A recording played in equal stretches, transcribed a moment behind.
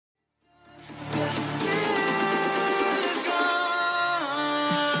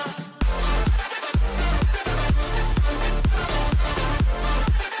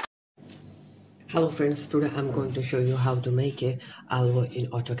Hello friends, today I'm going to show you how to make a elbow in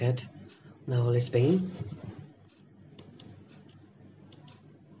AutoCAD. Now let's begin.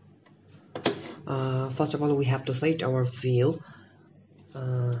 First of all, we have to select our view.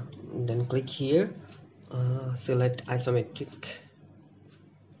 Then click here, select isometric,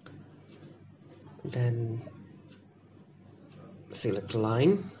 then select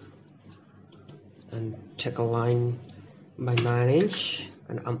line and take a line by 9 inch,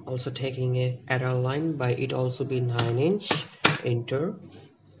 and I'm also taking a error line by it also be 9 inch. Enter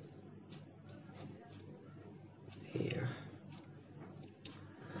here,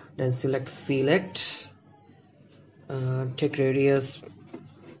 then select fillet, take radius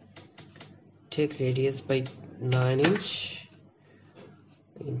by 9 inch.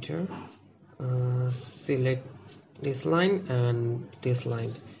 Enter, select this line and this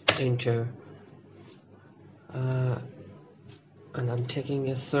line. Enter, and I'm taking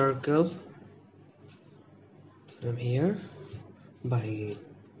a circle from here by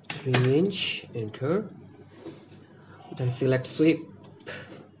 3 inch. Enter, then select sweep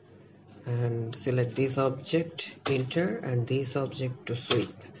and select this object. Enter, and this object to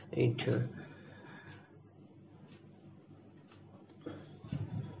sweep. Enter,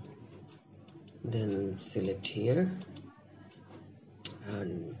 then select here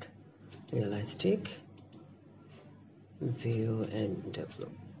and realistic, view and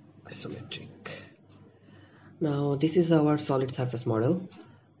develop isometric. Now this is our solid surface model.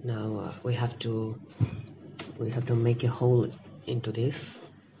 Now we have to make a hole into this.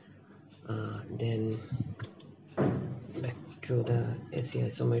 Then back to the AC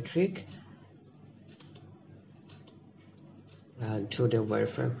isometric and to the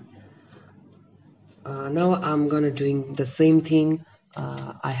wireframe. Now I'm gonna doing the same thing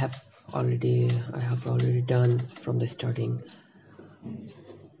I have already done from the starting.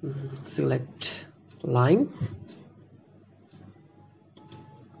 Select line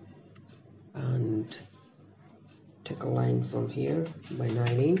and take a line from here by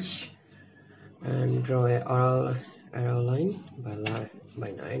 9 inch and draw a arrow line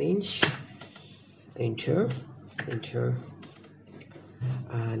by 9 inch. Enter,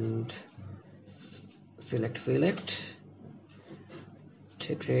 and select fillet,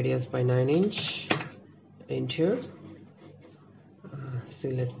 take radius by 9 inch. Enter,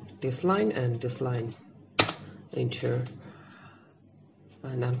 select this line and this line. Enter,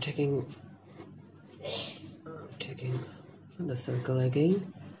 and I'm taking the circle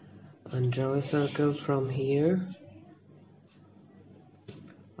again and draw a circle from here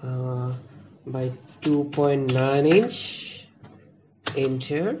by 2.9 inch.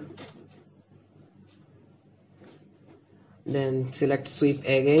 Enter, then select sweep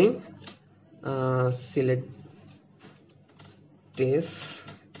again, select this.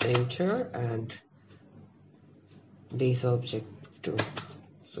 Enter, and this object to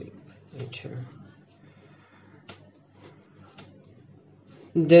sweep. Enter,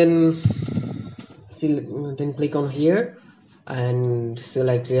 then click on here and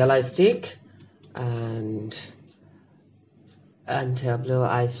select realistic and tableau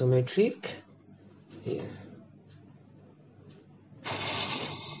isometric here.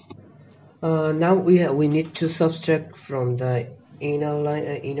 Now we need to subtract from the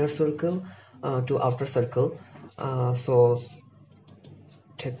inner circle to outer circle. So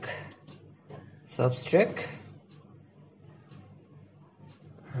take subtract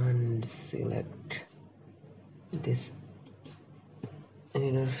and select this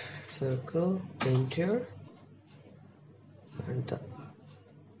inner circle. Enter, and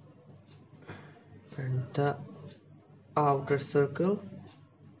the outer circle.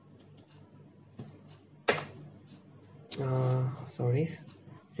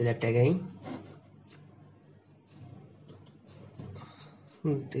 Select again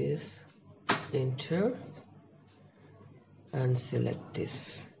this. Enter, and select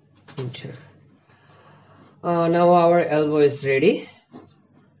this. Enter. Now our elbow is ready.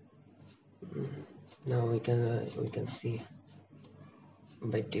 Now we can see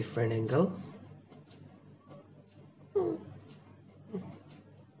by different angle.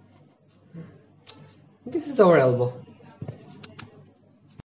 This is our elbow.